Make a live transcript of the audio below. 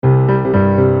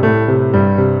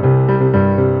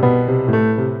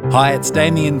Hi, it's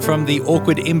Damien from The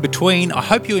Awkward In-Between. I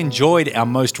hope you enjoyed our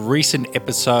most recent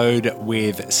episode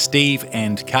with Steve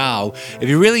and Karl. If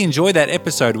you really enjoyed that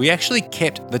episode, we actually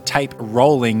kept the tape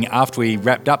rolling after we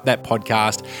wrapped up that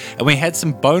podcast, and we had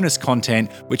some bonus content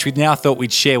which we now thought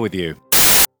we'd share with you.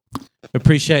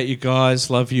 Appreciate you guys.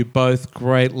 Love you both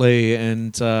greatly.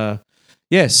 And so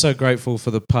grateful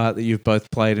for the part that you've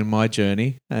both played in my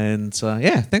journey. And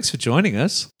thanks for joining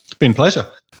us. It's been a pleasure.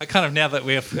 I kind of, now that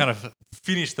we've kind of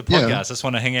finished the podcast, I just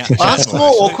want to hang out and ask more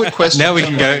awkward questions. Now we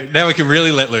can go. Now we can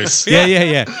really let loose.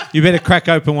 Yeah. You better crack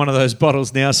open one of those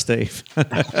bottles now, Steve.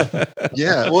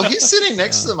 Yeah. Well, he's sitting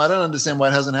next to them. I don't understand why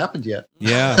it hasn't happened yet.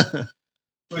 Yeah.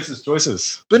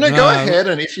 Choices. But no, go ahead,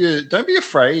 and if you don't be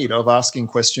afraid of asking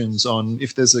questions on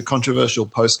if there's a controversial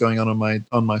post going on my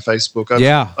Facebook. I've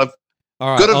All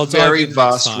right, got a very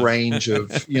vast range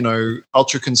of,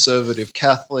 ultra conservative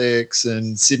Catholics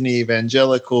and Sydney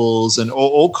evangelicals and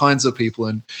all kinds of people.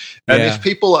 And if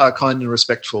people are kind and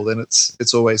respectful, then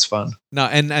it's always fun. No,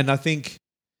 and I think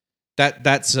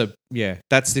that's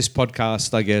this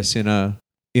podcast, I guess, in a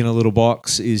little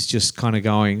box, is just kind of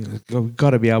going, we've got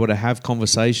to be able to have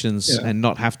conversations and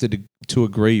not have to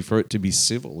agree for it to be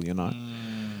civil,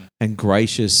 and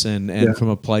gracious and from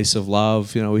a place of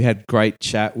love. We had great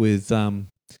chat with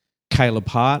Caleb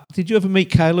Hart. Did you ever meet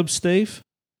Caleb, Steve?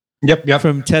 Yep.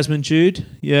 From Tasman Jude?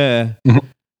 Yeah. Mm-hmm.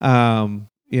 And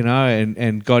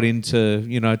got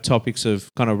into, topics of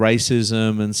kind of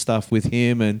racism and stuff with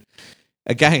him. And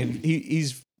again,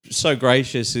 he's so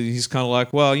gracious. He's kind of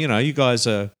like, well, you guys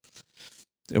are,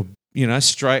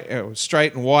 straight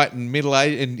and white and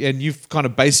middle-aged, and you've kind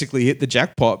of basically hit the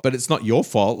jackpot, but it's not your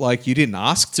fault. Like, you didn't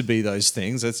ask to be those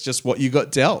things. It's just what you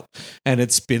got dealt. And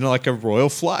it's been like a royal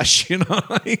flush, it's,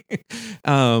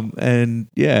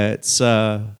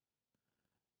 I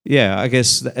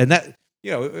guess, and that,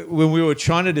 when we were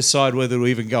trying to decide whether to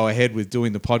even go ahead with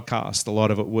doing the podcast, a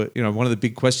lot of it were, one of the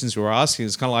big questions we were asking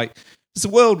is kind of like, does the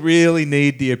world really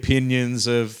need the opinions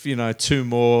of, two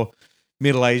more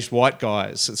middle-aged white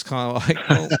guys? It's kind of like,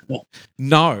 well,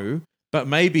 no, but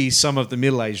maybe some of the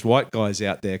middle-aged white guys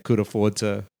out there could afford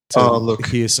to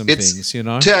hear some things,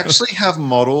 To actually have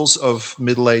models of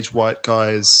middle-aged white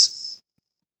guys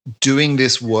doing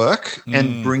this work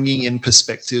and bringing in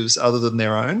perspectives other than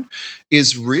their own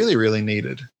is really, really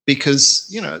needed,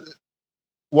 because,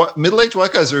 what middle-aged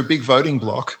white guys are a big voting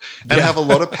bloc and have a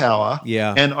lot of power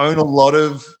and own a lot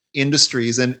of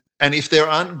industries. And if there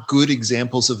aren't good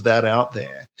examples of that out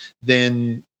there,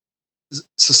 then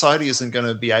society isn't going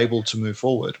to be able to move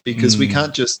forward, because we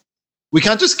can't just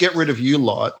get rid of you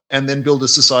lot and then build a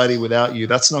society without you.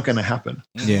 That's not going to happen.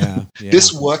 Yeah.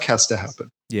 This work has to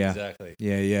happen. Yeah. Exactly.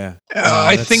 Yeah.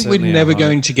 I think we're never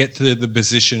going to get to the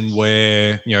position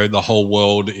where, the whole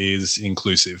world is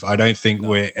inclusive. I don't think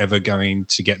we're ever going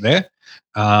to get there.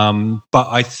 But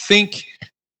I think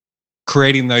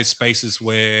creating those spaces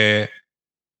where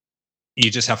you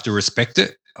just have to respect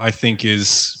it, I think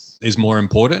is more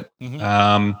important.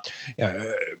 Mm-hmm.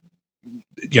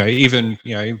 Even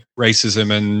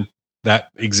racism and that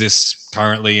exists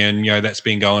currently, and that's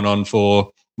been going on for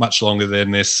much longer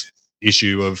than this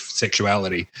issue of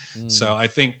sexuality. So I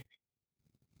think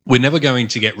we're never going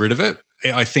to get rid of it.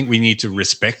 I think we need to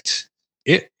respect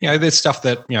it. There's stuff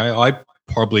that I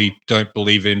probably don't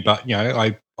believe in, but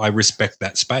I respect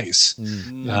that space.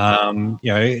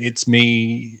 It's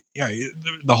me,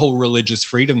 the whole religious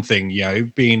freedom thing,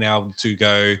 being able to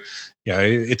go,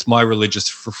 it's my religious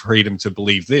freedom to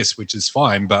believe this, which is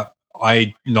fine, but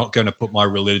I'm not going to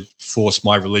force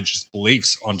my religious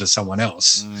beliefs onto someone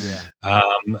else.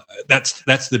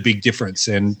 That's the big difference.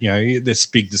 And, this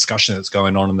big discussion that's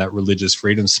going on in that religious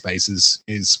freedom space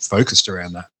is focused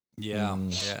around that. Yeah.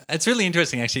 It's really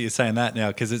interesting, actually, you're saying that now,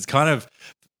 because it's kind of,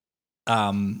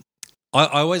 I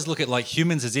always look at like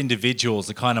humans as individuals,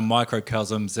 the kind of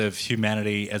microcosms of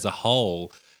humanity as a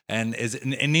whole. And as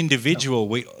an individual,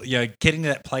 we getting to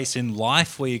that place in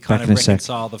life where you kind of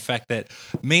reconcile the fact that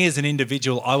me as an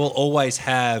individual, I will always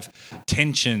have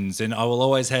tensions, and I will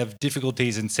always have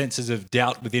difficulties and senses of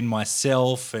doubt within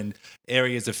myself and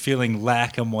areas of feeling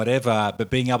lack and whatever. But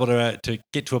being able to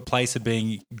get to a place of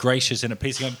being gracious and at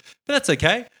peace, but that's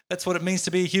okay. That's what it means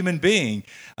to be a human being.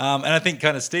 And I think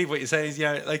kind of, Steve, what you're saying is,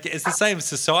 it's the same as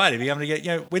society. Being able to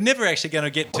get, we're never actually going to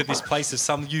get to this place of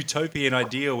some utopian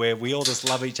ideal where we all just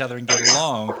love each other and get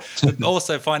along, but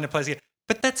also find a place.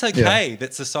 But that's okay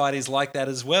that society is like that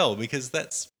as well, because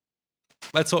that's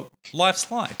what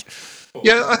life's like.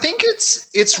 Yeah, I think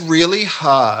it's really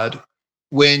hard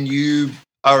when you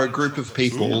are a group of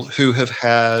people who have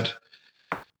had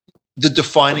the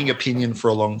defining opinion for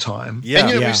a long time. Yeah,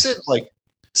 and we've said, like,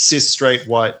 cis, straight,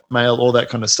 white, male, all that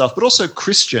kind of stuff, but also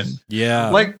Christian. Yeah.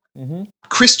 Like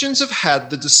Christians have had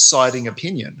the deciding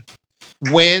opinion.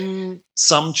 When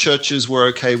some churches were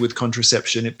okay with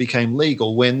contraception, it became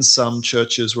legal. When some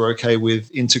churches were okay with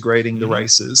integrating the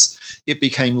races, it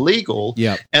became legal.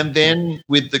 Yeah. And then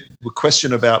with the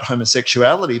question about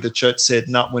homosexuality, the church said,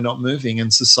 no, we're not moving,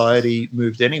 and society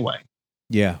moved anyway.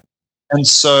 Yeah. And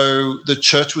so the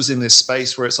church was in this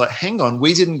space where it's like, hang on,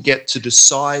 we didn't get to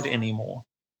decide anymore.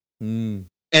 Mm.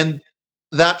 And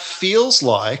that feels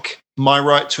like my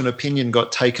right to an opinion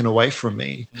got taken away from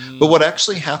me. But what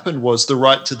actually happened was the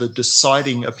right to the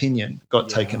deciding opinion got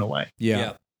taken away.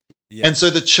 Yeah. And so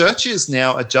the church is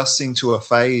now adjusting to a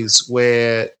phase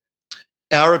where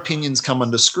our opinions come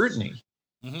under scrutiny.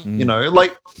 You know,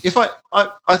 like if I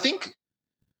think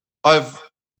I've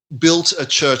built a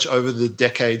church over the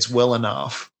decades well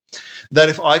enough that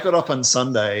if I got up on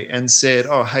Sunday and said,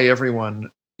 oh, hey, everyone,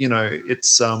 you know,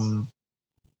 it's the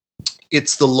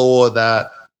law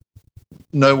that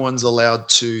no one's allowed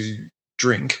to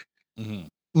drink,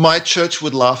 my church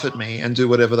would laugh at me and do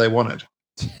whatever they wanted.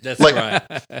 That's Like- right.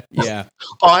 Yeah.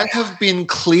 I have been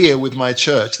clear with my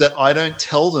church that I don't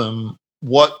tell them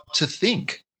what to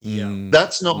think. Mm.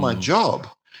 That's not my job.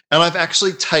 And I've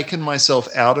actually taken myself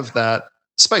out of that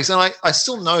space. And I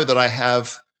still know that I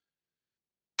have,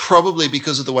 probably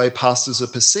because of the way pastors are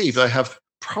perceived, I have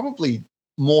probably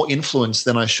more influence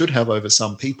than I should have over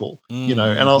some people, you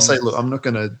know, and I'll say, look, I'm not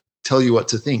going to tell you what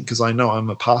to think because I know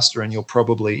I'm a pastor and you'll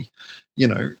probably, you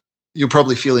know, you'll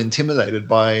probably feel intimidated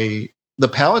by the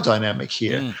power dynamic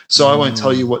here. So I won't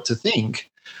tell you what to think.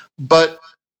 But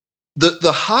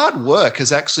the hard work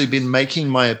has actually been making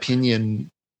my opinion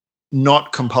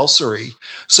not compulsory,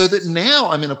 so that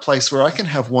now I'm in a place where I can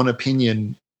have one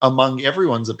opinion among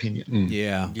everyone's opinion.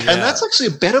 Yeah. And that's actually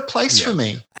a better place for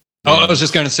me. Oh, I was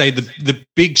just going to say the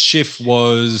big shift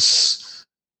was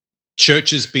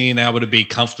churches being able to be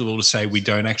comfortable to say we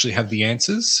don't actually have the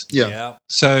answers. Yeah.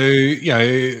 So, you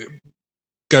know,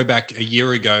 go back a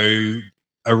year ago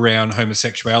around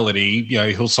homosexuality, you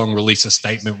know, Hillsong released a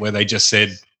statement where they just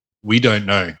said, we don't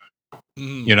know.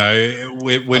 You know,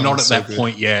 we're not at so that good.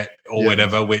 point yet or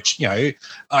whatever, which, you know,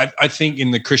 I think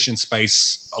in the Christian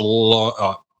space, a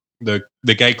lot, the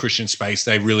gay Christian space,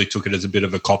 they really took it as a bit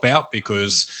of a cop-out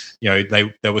because, you know,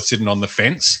 they were sitting on the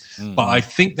fence. But I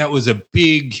think that was a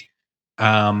big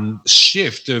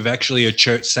shift of actually a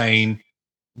church saying,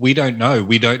 we don't know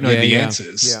the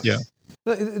answers. Yeah.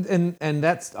 And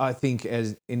that's, I think,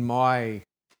 as in my,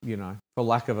 you know, for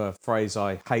lack of a phrase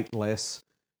I hate less,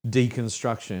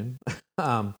 deconstruction,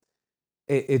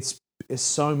 it's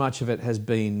so much of it has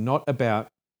been not about,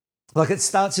 like, it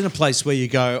starts in a place where you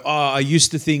go, oh, I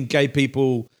used to think gay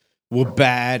people were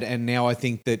bad and now I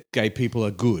think that gay people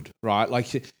are good, right?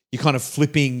 Like you're kind of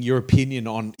flipping your opinion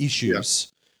on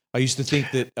issues. I used to think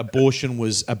that abortion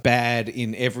was a bad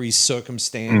in every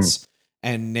circumstance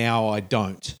and now I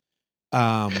don't.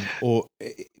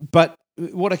 But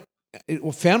what I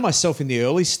found myself in the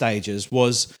early stages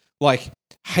was like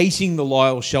hating the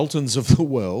Lyle Sheltons of the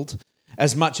world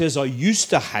as much as I used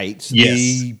to hate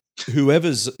the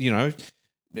whoever's, you know,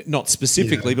 not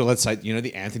specifically, but let's say, you know,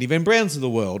 the Anthony Van Browns of the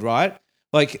world, right?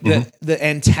 Like the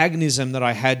antagonism that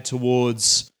I had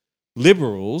towards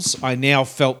liberals, I now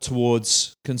felt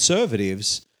towards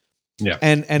conservatives. Yeah.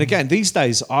 And again, these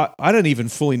days, I don't even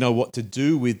fully know what to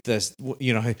do with this,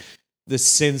 you know, the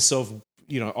sense of,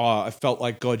 you know, oh, I felt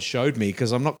like God showed me,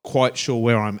 because I'm not quite sure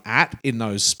where I'm at in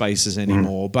those spaces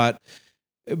anymore. But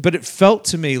it felt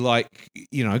to me like,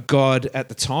 you know, God at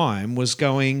the time was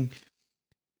going,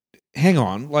 hang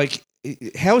on, like,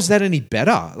 how is that any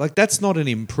better? Like, that's not an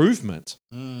improvement.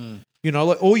 You know,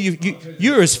 like,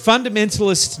 you're as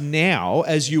fundamentalist now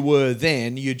as you were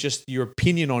then. Your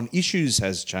opinion on issues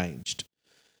has changed.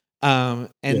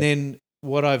 Then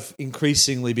what I've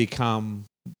increasingly become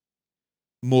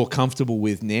more comfortable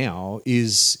with now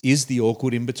is the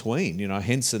awkward in between, you know,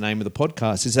 hence the name of the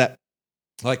podcast, is that,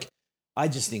 like, I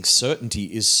just think certainty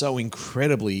is so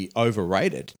incredibly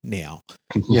overrated now.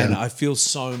 And I feel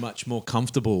so much more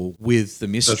comfortable with the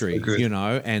mystery, you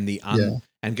know, and the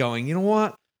and going, you know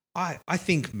what? I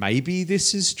think maybe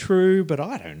this is true, but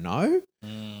I don't know.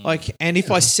 Like, and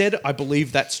if I said I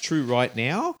believe that's true right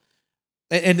now,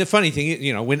 and the funny thing,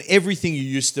 you know, when everything you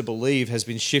used to believe has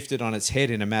been shifted on its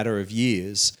head in a matter of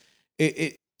years,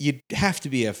 you'd have to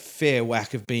be a fair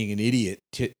whack of being an idiot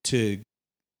to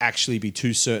actually be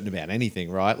too certain about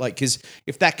anything, right? Like, because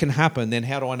if that can happen, then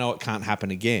how do I know it can't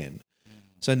happen again?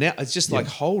 So now it's just like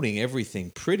holding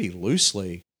everything pretty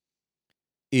loosely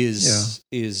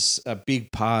is a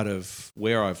big part of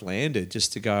where I've landed,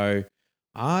 just to go,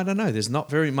 I don't know. There's not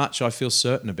very much I feel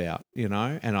certain about, and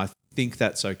I think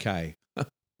that's okay.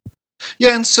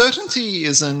 Yeah, and certainty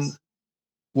isn't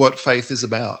what faith is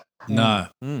about. No.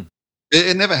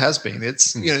 It never has been.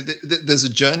 It's, there's a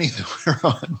journey that we're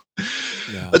on.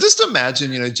 Yeah. I just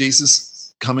imagine,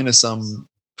 Jesus coming to some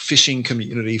fishing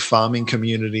community, farming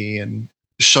community, and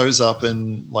shows up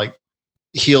and like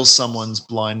heals someone's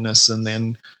blindness and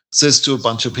then says to a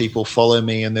bunch of people, follow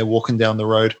me, and they're walking down the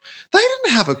road. They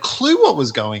didn't have a clue what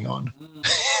was going on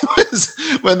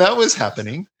when that was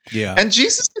happening. Yeah. And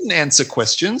Jesus didn't answer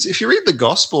questions. If you read the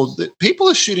gospel, people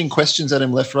are shooting questions at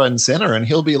him left, right, and center, and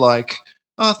he'll be like,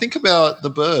 oh, think about the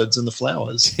birds and the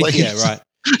flowers. Like, yeah, right.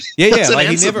 Yeah. Like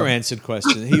he never them. answered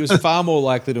questions. He was far more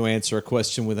likely to answer a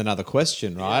question with another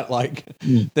question, right? like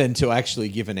than to actually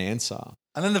give an answer.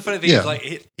 And then the funny thing is,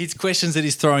 like, his questions that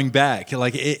he's throwing back,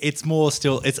 like, it's more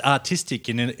still, it's artistic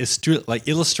and it's like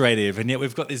illustrative, and yet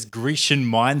we've got this Grecian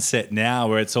mindset now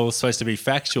where it's all supposed to be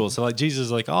factual. So, like, Jesus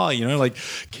is like, oh, like,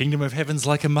 kingdom of heaven's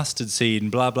like a mustard seed,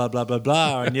 and blah blah blah blah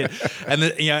blah, and yet,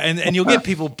 and you'll get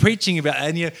people preaching about,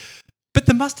 but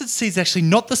the mustard seed's actually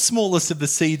not the smallest of the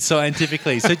seeds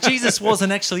scientifically. So Jesus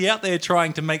wasn't actually out there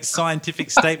trying to make scientific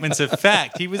statements of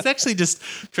fact. He was actually just,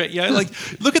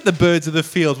 like, look at the birds of the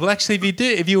field. Well, actually,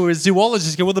 if you were a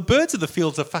zoologist, you go, well, the birds of the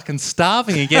fields are fucking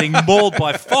starving and getting mauled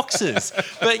by foxes.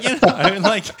 But,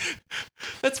 like,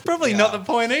 that's probably not the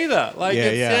point either. Like,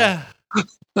 And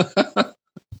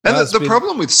the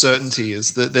problem with certainty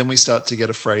is that then we start to get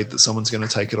afraid that someone's going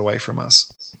to take it away from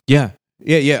us. Yeah.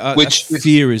 Yeah. Which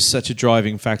fear is such a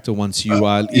driving factor once you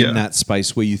are in that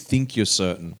space where you think you're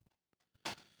certain.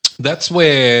 That's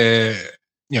where,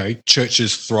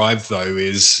 churches thrive, though,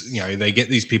 is, they get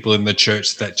these people in the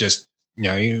church that just,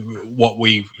 what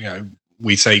we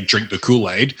say, drink the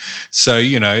Kool-Aid. So,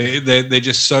 they're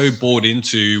just so bought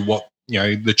into what,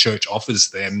 the church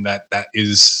offers them that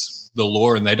is the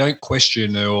law, and they don't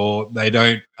question or they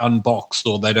don't unbox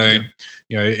or they don't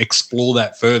explore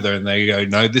that further, and they go,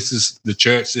 no, this is the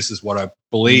church, this is what I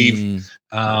believe.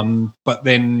 But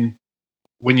then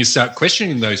when you start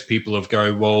questioning those people of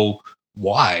go, well,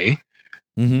 why?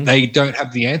 They don't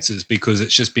have the answers because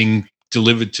it's just being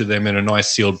delivered to them in a nice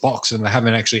sealed box, and they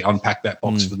haven't actually unpacked that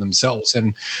box for themselves.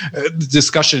 And the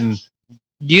discussion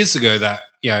years ago that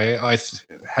I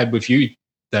had with you,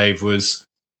 Dave, was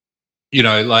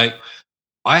like,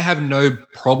 I have no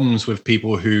problems with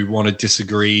people who want to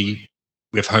disagree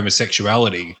with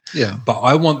homosexuality. Yeah. But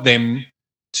I want them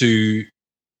to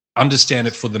understand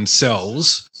it for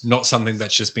themselves, not something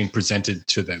that's just been presented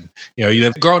to them.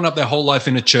 They've grown up their whole life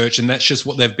in a church and that's just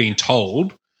what they've been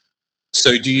told.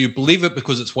 So do you believe it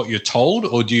because it's what you're told,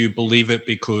 or do you believe it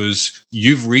because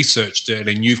you've researched it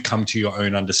and you've come to your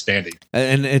own understanding?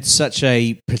 And it's such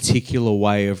a particular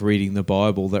way of reading the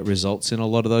Bible that results in a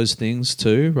lot of those things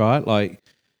too, right? Like,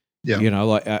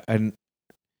 again,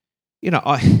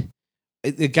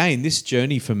 this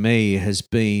journey for me has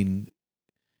been,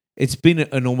 it's been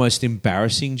an almost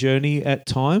embarrassing journey at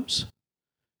times.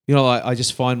 I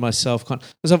just find myself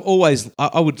because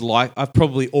I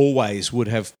probably always would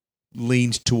have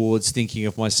leaned towards thinking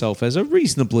of myself as a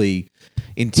reasonably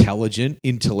intelligent,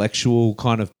 intellectual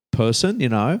kind of person,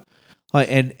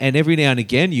 and every now and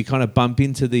again you kind of bump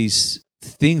into these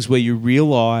things where you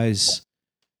realize,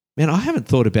 man, I haven't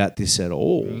thought about this at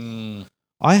all.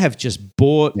 I have just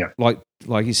bought,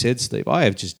 like you said, Steve, I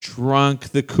have just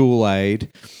drunk the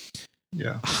Kool-Aid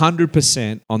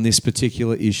 100% on this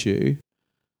particular issue.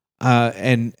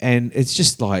 And it's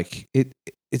just like,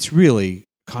 it's really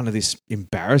kind of this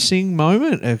embarrassing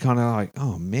moment, and kind of like,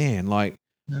 oh man, like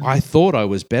I thought I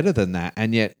was better than that,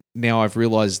 and yet now I've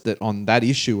realized that on that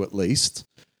issue at least,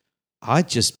 I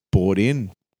just bought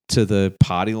in to the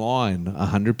party line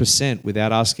 100%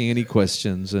 without asking any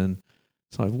questions, and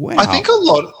it's like, wow. I think a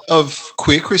lot of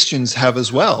queer Christians have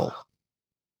as well,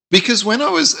 because when I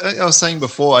was saying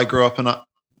before, I grew up and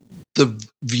the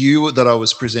view that I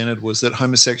was presented was that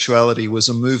homosexuality was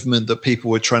a movement that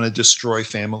people were trying to destroy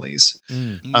families.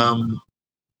 And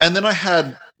then I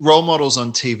had role models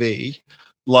on TV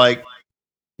like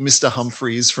Mr.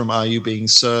 Humphreys from Are You Being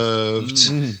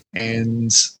Served?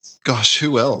 And gosh,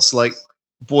 who else? Like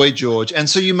Boy George. And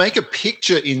so you make a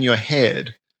picture in your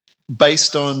head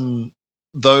based on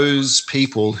those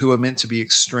people who are meant to be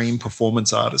extreme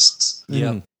performance artists.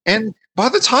 And by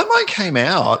the time I came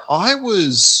out, I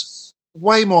was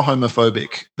way more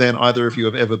homophobic than either of you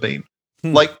have ever been.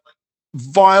 Like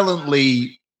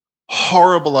violently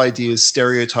horrible ideas,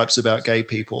 stereotypes about gay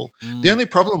people. The only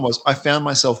problem was I found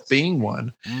myself being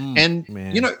one. And,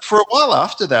 for a while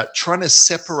after that, trying to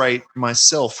separate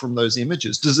myself from those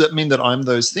images. Does that mean that I'm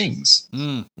those things?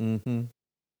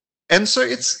 And so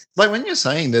it's like when you're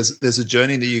saying there's a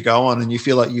journey that you go on and you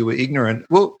feel like you were ignorant.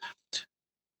 Well,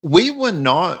 we were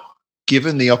not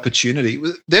given the opportunity.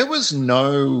 There was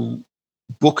no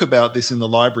book about this in the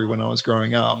library when I was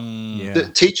growing up. The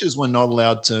teachers were not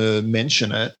allowed to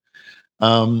mention it.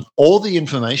 All the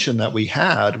information that we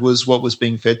had was what was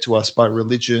being fed to us by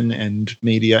religion and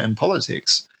media and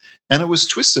politics. And it was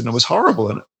twisted and it was horrible.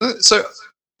 And so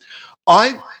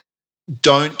I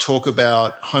don't talk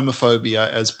about homophobia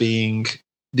as being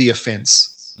the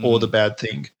offense or the bad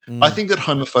thing. I think that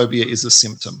homophobia is a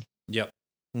symptom. Yep.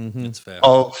 That's fair.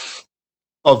 Of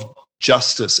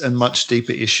justice and much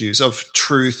deeper issues, of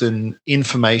truth and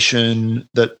information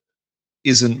that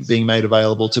isn't being made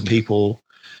available to people.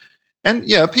 And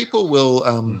yeah, people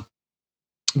will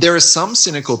there are some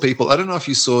cynical people. I don't know if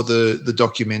you saw the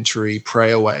documentary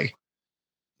Pray Away.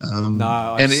 No,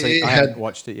 I haven't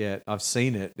watched it yet. I've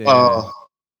seen it. Yeah.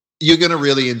 You're going to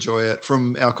really enjoy it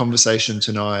from our conversation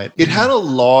tonight. It had a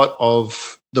lot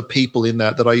of the people in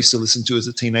that I used to listen to as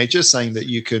a teenager saying that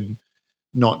you can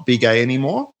not be gay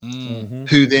anymore,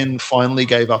 who then finally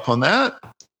gave up on that.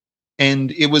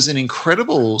 And it was an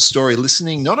incredible story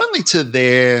listening not only to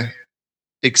their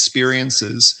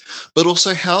experiences, but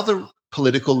also how the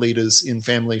political leaders in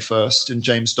Family First and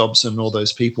James Dobson and all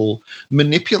those people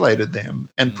manipulated them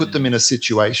and put them in a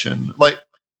situation. Like,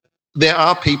 there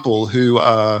are people who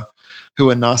are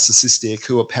narcissistic,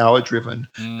 who are power driven,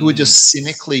 who are just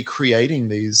cynically creating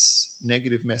these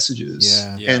negative messages.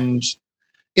 Yeah. And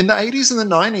in the 80s and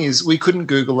the 90s, we couldn't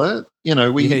Google it. You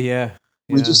know, we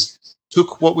just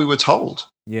took what we were told.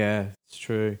 Yeah, it's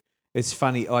true. It's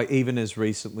funny, even as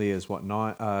recently as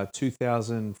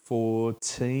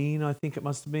 2014, I think it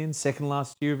must have been, second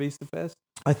last year of Easter Fest.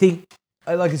 I think,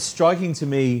 it's striking to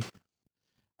me.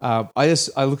 I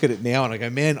look at it now and I go,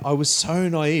 man, I was so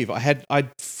naive. I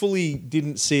fully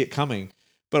didn't see it coming,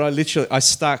 but I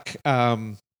stuck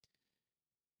a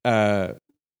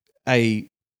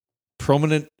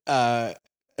prominent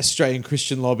Australian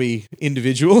Christian lobby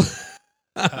individual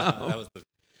That was the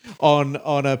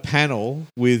on a panel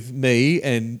with me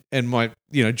and my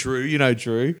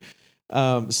Drew,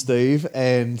 Steve,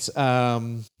 and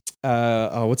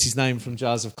what's his name from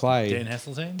Jars of Clay?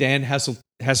 Dan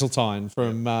Hasseltine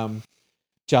from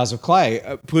Jars of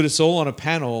Clay put us all on a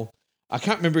panel. I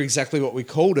can't remember exactly what we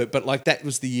called it, but that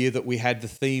was the year that we had the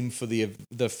theme for the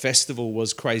festival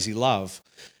was Crazy Love,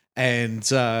 and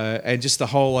just the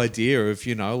whole idea of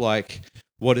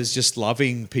what does just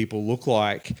loving people look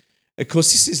like. Of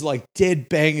course, this is dead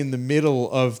bang in the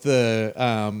middle of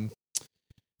the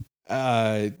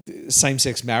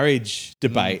same-sex marriage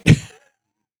debate,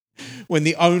 when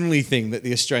the only thing that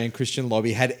the Australian Christian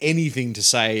lobby had anything to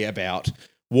say about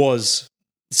was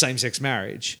same-sex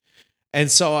marriage.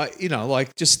 And so I,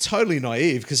 just totally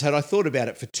naive, because had I thought about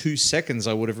it for 2 seconds,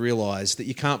 I would have realised that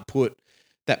you can't put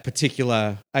that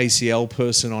particular ACL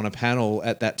person on a panel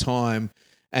at that time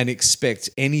and expect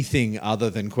anything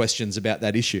other than questions about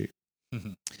that issue.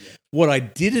 What I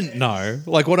didn't know,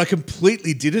 what I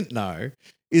completely didn't know,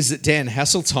 is that Dan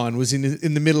Hasseltine was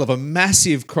in the middle of a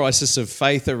massive crisis of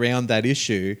faith around that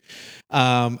issue.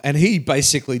 And he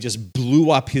basically just blew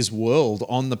up his world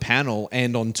on the panel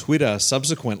and on Twitter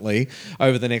subsequently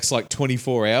over the next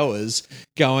 24 hours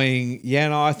going,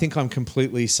 I think I'm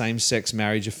completely same-sex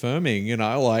marriage affirming.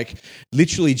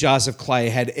 Literally Jars of Clay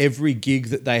had every gig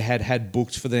that they had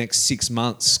booked for the next 6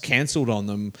 months cancelled on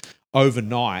them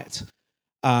overnight.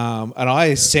 And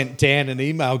I sent Dan an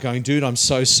email going, dude, I'm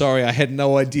so sorry. I had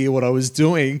no idea what I was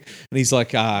doing. And he's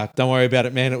like, don't worry about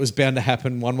it, man. It was bound to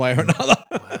happen one way or another.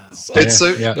 Wow.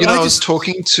 I was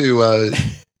talking to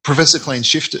Professor Shane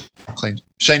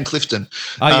Clifton.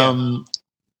 Do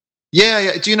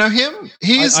you know him?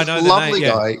 He's a lovely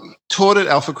guy. Taught at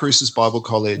Alpha Crucis Bible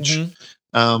College.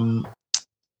 And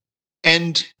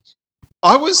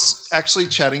I was actually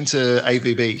chatting to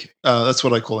AVB. That's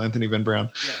what I call Anthony Van Brown.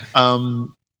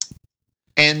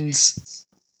 And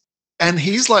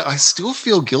he's like, I still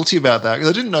feel guilty about that, because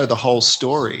I didn't know the whole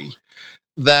story,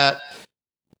 that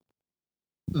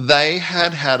they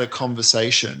had a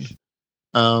conversation,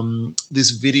 this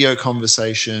video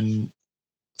conversation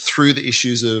through the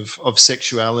issues of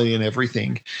sexuality and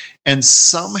everything. And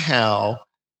somehow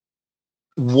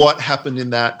what happened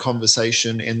in that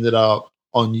conversation ended up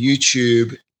on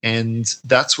YouTube, and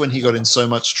that's when he got in so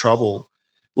much trouble.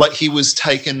 He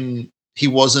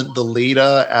wasn't the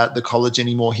leader at the college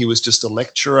anymore. He was just a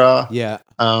lecturer. Yeah.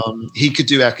 He could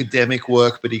do academic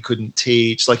work, but he couldn't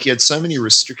teach. He had so many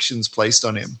restrictions placed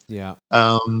on him. Yeah.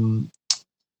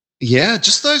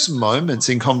 Just those moments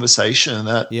in conversation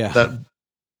that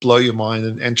blow your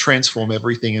mind and transform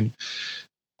everything. And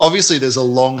obviously there's a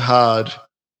long, hard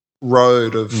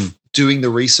road of doing the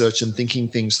research and thinking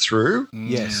things through.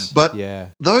 Yes. But yeah.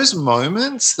 those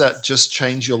moments that just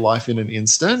change your life in an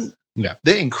instant, Yeah.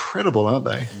 they're incredible, aren't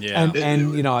they? Yeah.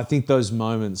 And you know, I think those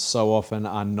moments so often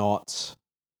are not,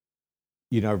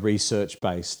 you know, research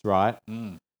based, right?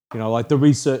 Mm. You know, like the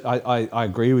research, I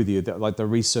agree with you that like the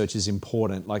research is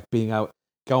important, like being out,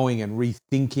 going and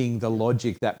rethinking the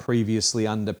logic that previously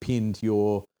underpinned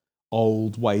your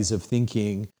old ways of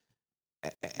thinking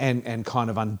and kind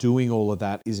of undoing all of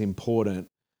that is important.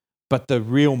 But the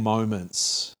real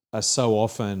moments are so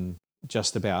often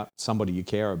just about somebody you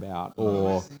care about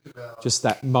or just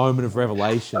that moment of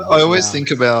revelation. I always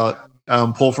think about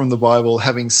Paul from the Bible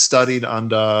having studied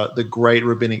under the great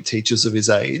rabbinic teachers of his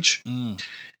age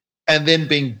and then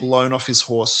being blown off his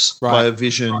horse by a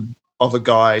vision of a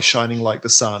guy shining like the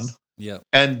sun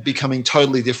and becoming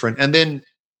totally different, and then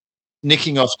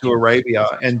nicking off to Arabia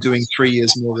and doing 3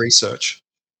 years more research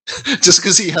just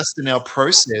because he has to now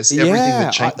process everything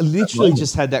that changed. I literally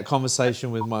just had that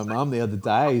conversation with my mum the other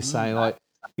day saying, like,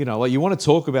 you know, like you want to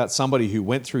talk about somebody who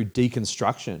went through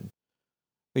deconstruction.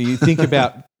 You think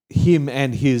about him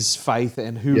and his faith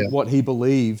and what he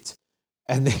believed,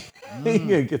 and then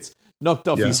he gets knocked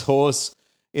off his horse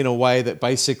in a way that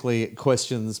basically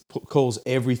calls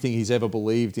everything he's ever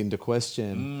believed into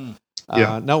question.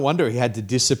 No wonder he had to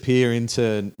disappear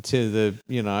into the,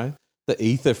 you know, the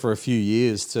ether for a few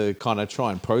years to kind of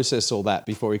try and process all that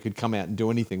before he could come out and do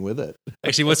anything with it.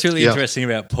 Actually, what's really interesting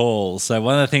about Paul, so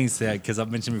one of the things that, because I've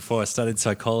mentioned before, I studied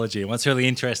psychology, and what's really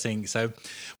interesting, so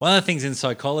one of the things in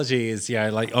psychology is, you know,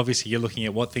 like obviously you're looking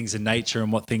at what things are nature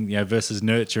and what thing, you know, versus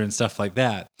nurture and stuff like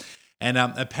that. And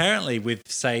apparently with,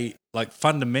 say, like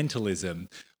fundamentalism,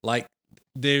 like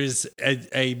there's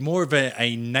a more of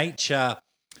a nature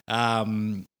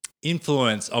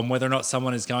influence on whether or not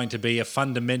someone is going to be a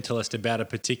fundamentalist about a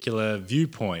particular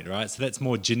viewpoint, right? So that's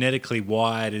more genetically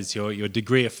wired as your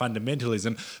degree of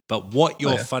fundamentalism, but what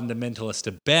you're fundamentalist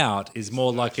about is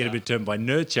more likely to be determined by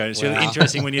nurture. And it's really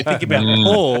interesting when you think about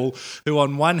Paul, who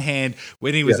on one hand,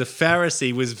 when he was a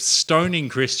Pharisee, was stoning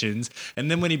Christians,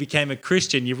 and then when he became a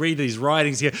Christian, you read these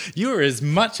writings, you're as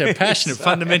much a passionate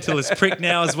fundamentalist prick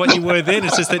now as what you were then.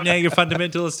 It's just that now you're a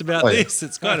fundamentalist about this.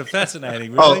 It's kind of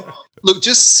fascinating, really. Look,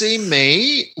 just see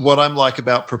me, what I'm like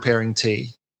about preparing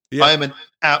tea. Yep. I am an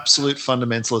absolute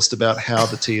fundamentalist about how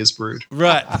the tea is brewed.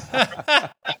 Right.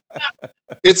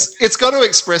 It's got to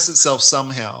express itself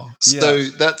somehow. So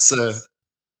that's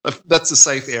a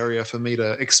safe area for me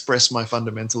to express my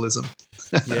fundamentalism.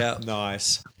 Yeah,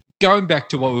 nice. Going back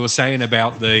to what we were saying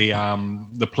about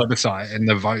the plebiscite and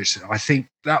the vote, I think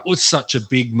that was such a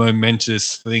big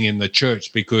momentous thing in the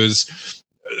church because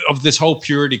of this whole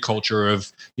purity culture of,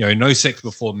 you know, no sex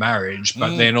before marriage,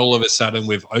 but then all of a sudden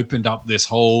we've opened up this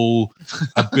whole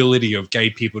ability of gay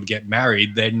people to get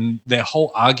married, then their whole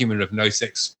argument of no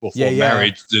sex before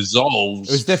marriage dissolves.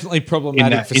 It was definitely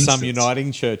problematic for some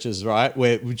uniting churches, right?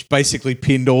 Which basically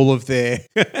pinned all of their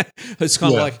it's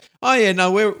kind of like, oh yeah,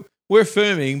 no, we're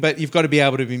affirming, but you've got to be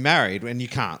able to be married and you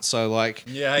can't. So like,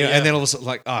 and then all of a sudden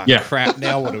like, oh crap,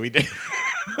 now what do we do?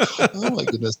 Oh my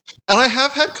goodness. And I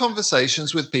have had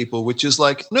conversations with people which is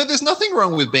like, no, there's nothing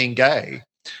wrong with being gay.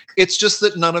 It's just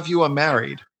that none of you are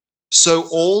married. So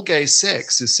all gay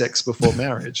sex is sex before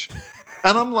marriage.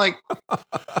 And I'm like,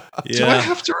 do I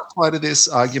have to reply to this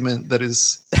argument that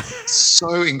is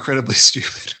so incredibly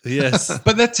stupid? Yes.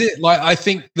 But that's it. Like, I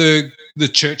think the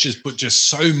churches put just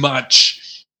so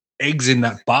much eggs in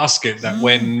that basket that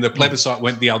when the plebiscite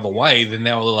went the other way, then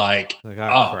they were like,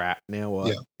 oh crap, now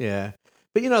what? Yeah.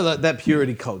 But, you know, that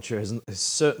purity culture has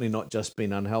certainly not just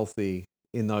been unhealthy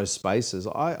in those spaces.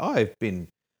 I've been,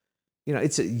 you know,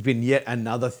 it's been yet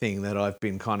another thing that I've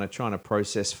been kind of trying to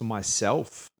process for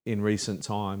myself in recent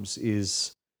times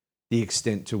is the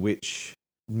extent to which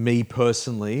me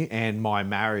personally and my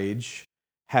marriage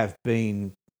have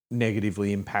been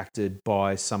negatively impacted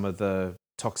by some of the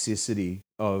toxicity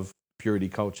of purity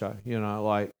culture. You know,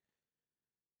 like,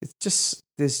 it's just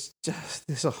there's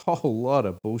a whole lot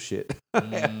of bullshit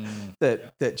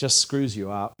that just screws you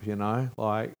up, you know.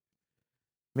 Like,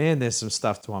 man, there's some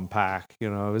stuff to unpack. You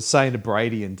know, I was saying to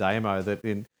Brady and Damo that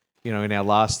in our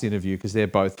last interview, because they're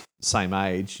both same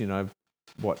age, you know,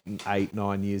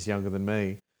 8-9 years younger than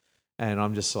me, and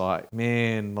I'm just like,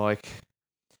 man, like,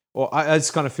 well, I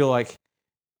just kind of feel like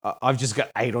I've just got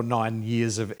 8 or 9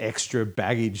 years of extra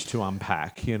baggage to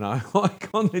unpack, you know, like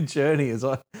on the journey. As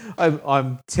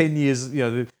I'm 10 years, you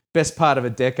know, the best part of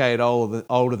a decade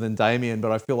older than Damien,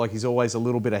 but I feel like he's always a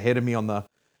little bit ahead of me on the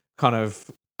kind of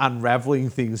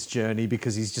unraveling things journey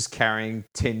because he's just carrying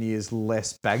 10 years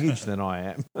less baggage than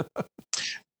I am.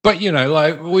 But,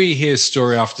 like we hear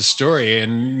story after story,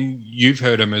 and you've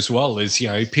heard them as well, is,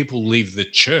 people leave the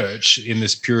church in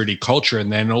this purity culture,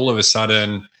 and then all of a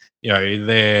sudden,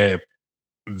 they're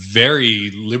very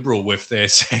liberal with their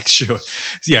sexual,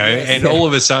 and all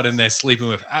of a sudden they're sleeping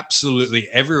with absolutely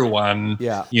everyone,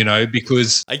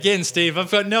 because... Again, Steve, I've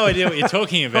got no idea what you're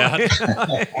talking about.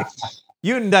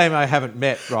 You and Damo haven't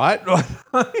met, right?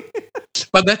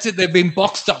 But that's it. They've been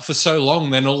boxed up for so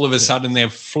long. Then all of a sudden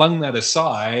they've flung that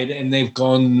aside and they've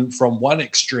gone from one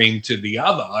extreme to the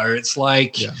other. It's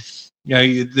like,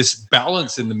 this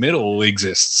balance in the middle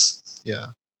exists. Yeah.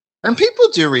 And people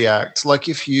do react. Like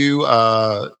if you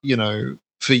are,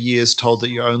 for years told that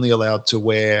you're only allowed to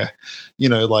wear,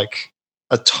 like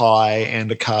a tie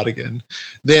and a cardigan,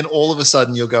 then all of a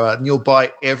sudden you'll go out and you'll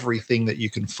buy everything that you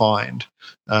can find.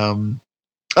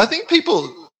 I think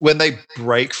people, when they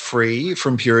break free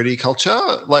from purity culture,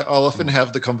 like I'll often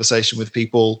have the conversation with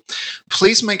people,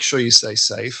 please make sure you stay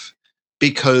safe,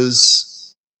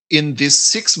 because in this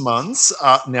 6 months,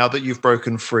 now that you've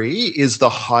broken free, is the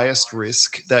highest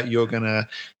risk that you're going to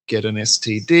get an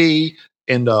STD,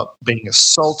 end up being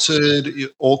assaulted.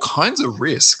 All kinds of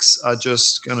risks are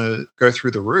just going to go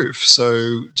through the roof.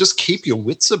 So just keep your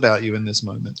wits about you in this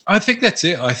moment. I think that's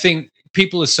it. I think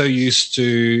people are so used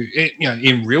to it,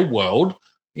 in real world,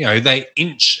 they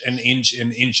inch and inch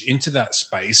and inch into that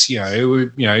space.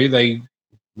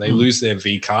 They lose their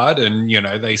V card and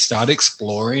they start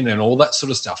exploring and all that sort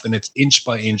of stuff, and it's inch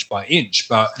by inch by inch.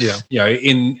 But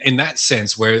in that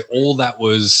sense, where all that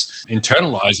was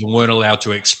internalized and weren't allowed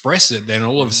to express it, then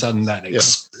all of a sudden that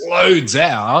explodes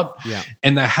out,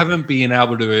 and they haven't been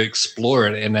able to explore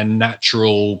it in a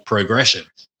natural progression.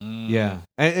 Yeah,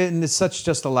 and there's such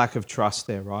just a lack of trust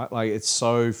there, right? Like it's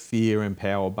so fear and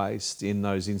power based in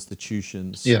those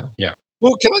institutions. Yeah.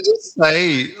 Well, can I just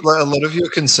say, like, a lot of your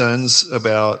concerns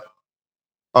about,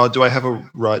 do I have a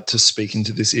right to speak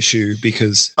into this issue?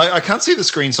 Because I can't see the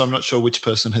screen, so I'm not sure which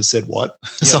person has said what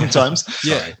sometimes.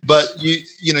 But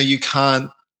you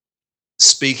can't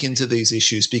speak into these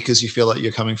issues because you feel like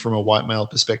you're coming from a white male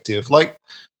perspective. Like,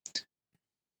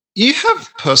 you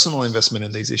have personal investment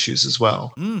in these issues as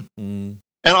well. And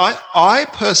I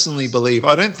personally believe,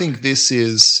 I don't think this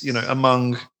is,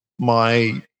 among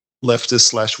my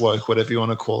leftist / woke, whatever you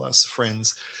want to call us,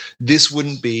 friends, this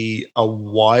wouldn't be a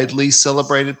widely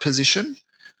celebrated position.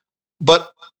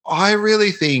 But I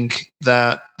really think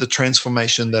that the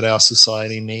transformation that our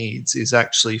society needs is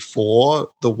actually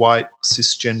for the white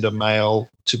cisgender male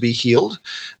to be healed,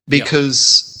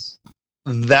 because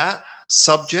that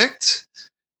subject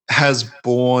has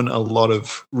borne a lot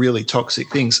of really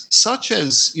toxic things, such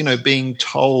as, being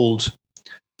told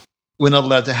we're not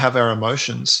allowed to have our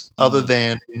emotions other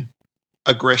than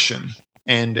aggression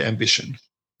and ambition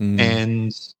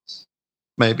and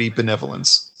maybe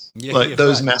benevolence,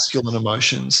 those masculine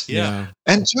emotions.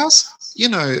 And just,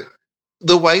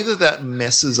 the way that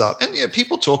messes up. And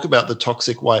people talk about the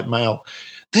toxic white male.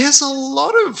 There's a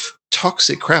lot of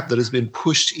toxic crap that has been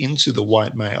pushed into the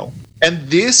white male. And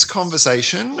this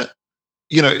conversation,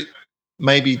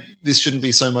 maybe this shouldn't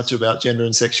be so much about gender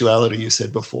and sexuality, you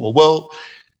said before. Well,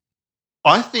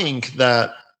 I think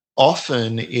that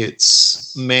often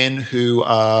it's men who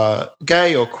are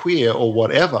gay or queer or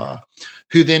whatever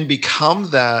who then become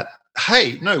that,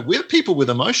 hey, no, we're people with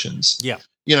emotions. Yeah.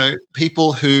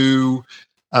 People who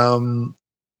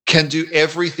can do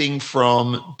everything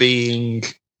from being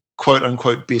quote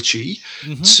unquote bitchy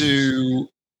to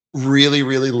really,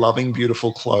 really loving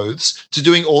beautiful clothes, to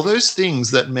doing all those things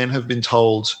that men have been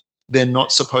told they're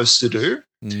not supposed to do.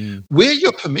 We're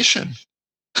your permission.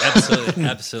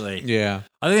 Absolutely. Yeah.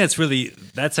 I think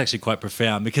that's actually quite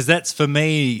profound, because that's, for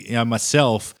me,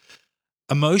 myself,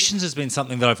 emotions has been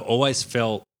something that I've always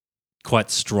felt quite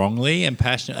strongly and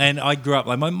passionate. And I grew up,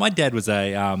 like my dad was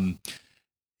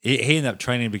he ended up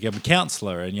training to become a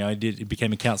counselor, and he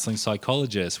became a counseling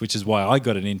psychologist, which is why I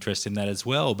got an interest in that as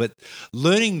well. But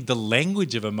learning the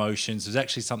language of emotions was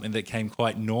actually something that came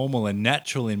quite normal and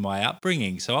natural in my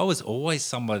upbringing. So I was always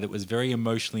somebody that was very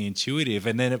emotionally intuitive,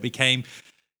 and then it became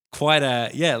quite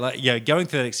going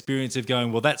through that experience of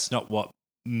going, well, that's not what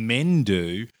men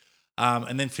do.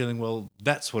 And then feeling, well,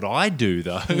 that's what I do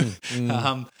though.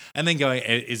 And then going,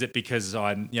 is it because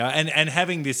I'm, and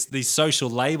having these social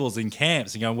labels in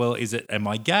camps and going, well, am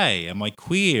I gay? Am I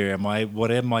queer? What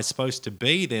am I supposed to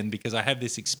be then? Because I have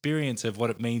this experience of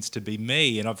what it means to be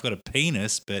me, and I've got a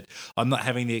penis, but I'm not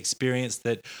having the experience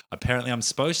that apparently I'm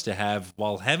supposed to have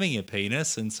while having a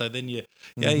penis. And so then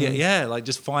like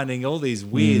just finding all these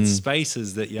weird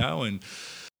spaces that, and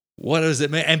what does it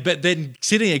mean? But then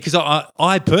sitting here, because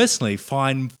I personally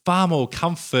find far more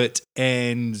comfort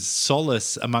and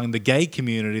solace among the gay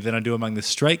community than I do among the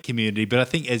straight community. But I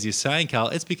think, as you're saying, Carl,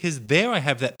 it's because there I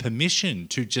have that permission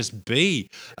to just be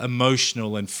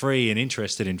emotional and free and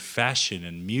interested in fashion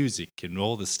and music and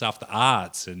all the stuff, the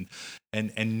arts, and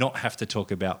not have to talk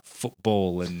about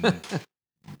football and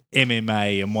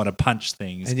MMA and want to punch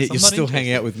things. And yet you're still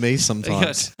hanging out with me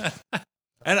sometimes.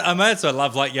 And I also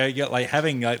love you got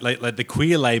having like the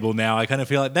queer label now. I kind of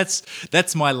feel like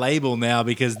that's my label now,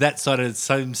 because that sort of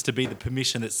seems to be the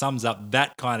permission that sums up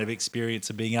that kind of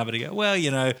experience of being able to go, well,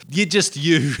 you're just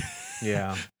you.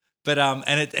 Yeah. But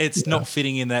it's not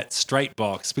fitting in that straight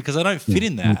box, because I don't fit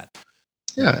in that.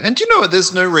 Yeah, and you know what?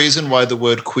 There's no reason why the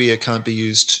word queer can't be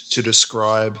used to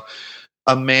describe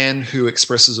a man who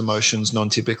expresses emotions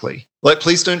non-typically. Like,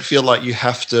 please don't feel like you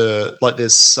have to, like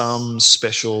there's some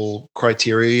special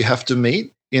criteria you have to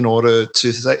meet in order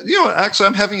to say, actually,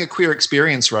 I'm having a queer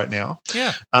experience right now.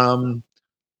 Yeah. I'm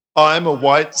a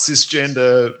white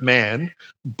cisgender man,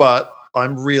 but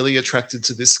I'm really attracted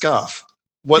to this scarf.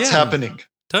 What's happening?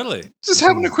 Totally. Just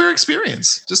having a queer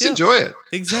experience. Just enjoy it.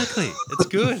 Exactly. It's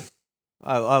good.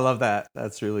 I love that.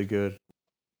 That's really good.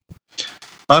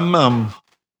 I'm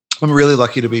really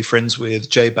lucky to be friends with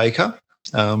Jay Baker,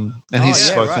 and he's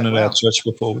spoken at our church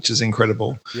before, which is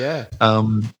incredible. Yeah.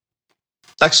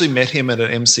 Actually met him at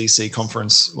an MCC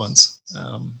conference once.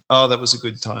 That was a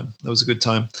good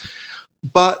time.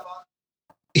 But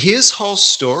his whole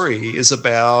story is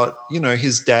about,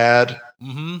 his dad,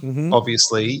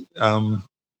 obviously.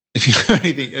 If you know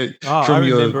anything I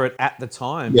remember it at the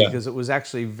time, because it was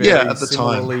actually very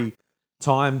similarly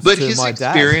timed but to his my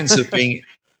dad. experience of being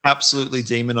absolutely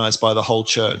demonized by the whole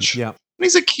church. Yeah. And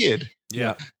he's a kid.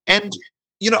 Yeah. And,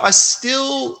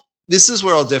 this is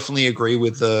where I'll definitely agree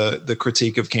with the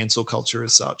critique of cancel culture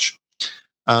as such.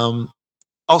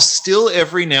 I'll still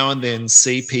every now and then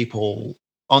see people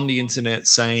on the internet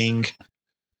saying,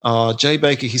 Jay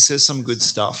Baker, he says some good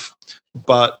stuff,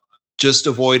 but just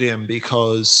avoid him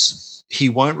because he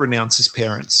won't renounce his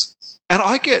parents. And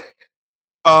I get,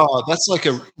 that's like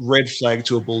a red flag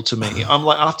to a bull to me. I'm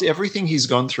like, after everything he's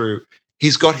gone through,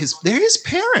 they're his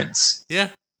parents. Yeah.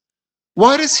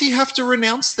 Why does he have to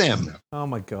renounce them? Oh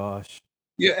my gosh.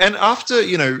 Yeah. And after,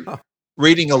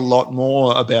 reading a lot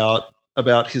more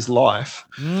about his life,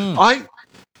 I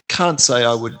can't say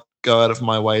I would go out of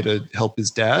my way to help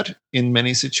his dad in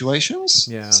many situations.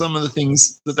 Yeah. Some of the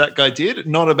things that guy did,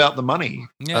 not about the money.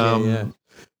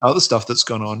 Other stuff that's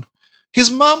gone on.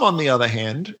 His mum, on the other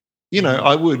hand,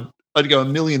 I'd go a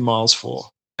million miles for.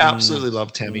 Absolutely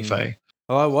love Tammy Faye.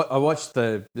 Oh, I watched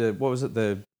the what was it,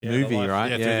 the movie,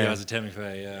 right? Yeah, 50 Hours of Tammy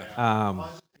Faye, yeah.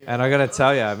 And I got to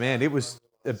tell you, man, it was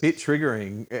a bit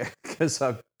triggering because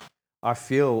I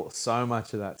feel so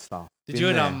much of that stuff. Did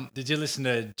you listen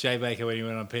to Jay Baker when he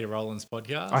went on Peter Rowland's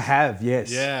podcast? I have,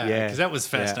 yes. Yeah, because that was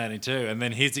fascinating too. And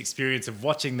then his experience of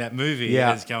watching that movie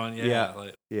is going,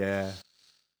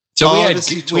 So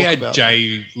we had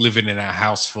Jay living in our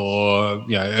house for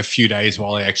a few days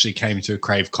while he actually came to a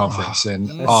Crave conference, and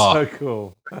that's so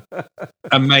cool.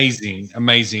 amazing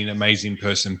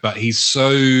person. But he's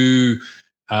so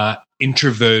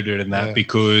introverted in that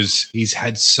because he's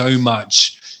had so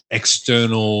much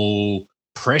external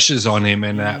pressures on him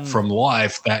and that from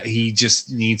life that he just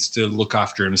needs to look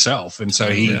after himself, and so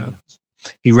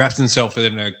he wraps himself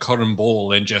in a cotton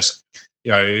ball and just.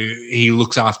 He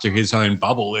looks after his own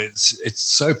bubble. It's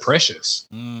so precious.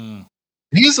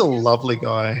 He's a lovely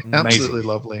guy. Absolutely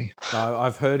lovely.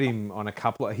 I've heard him on a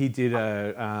couple of, he did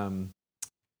I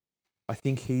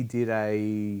think he did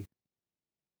I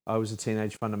Was a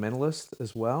Teenage Fundamentalist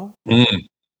as well.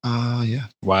 Yeah.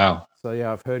 Wow. So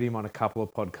I've heard him on a couple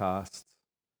of podcasts.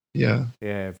 Yeah.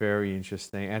 Yeah, very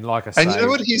interesting. And like I say, and you know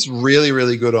what he's really,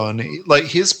 really good on? Like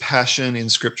his passion in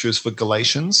scripture is for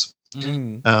Galatians.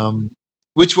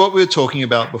 Which what we were talking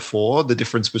about before, the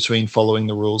difference between following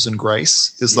the rules and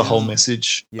grace is the whole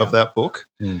message of that book.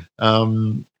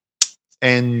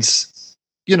 And,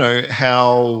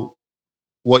 how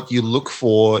what you look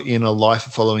for in a life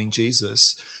of following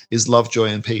Jesus is love, joy,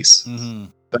 and peace.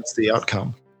 That's the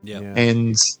outcome.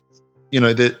 And,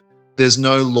 that there's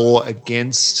no law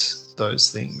against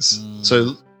those things.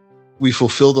 So we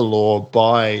fulfill the law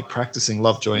by practicing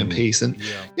love, joy, and peace. And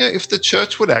if the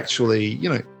church would actually,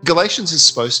 Galatians is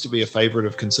supposed to be a favorite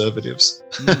of conservatives.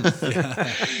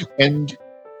 And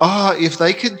if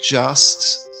they could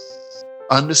just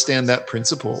understand that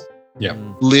principle,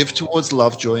 live towards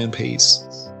love, joy, and peace,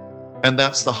 and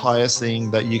that's the highest thing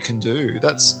that you can do.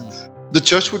 The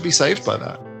church would be saved by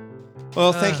that.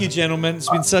 Well, thank you, gentlemen. It's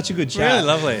been such a good chat. Really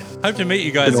lovely. Hope to meet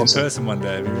you guys Been in awesome. person one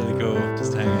day. It'd be really cool.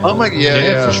 Just hang out. Oh my,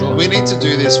 yeah. For sure. We need to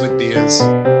do this with beers.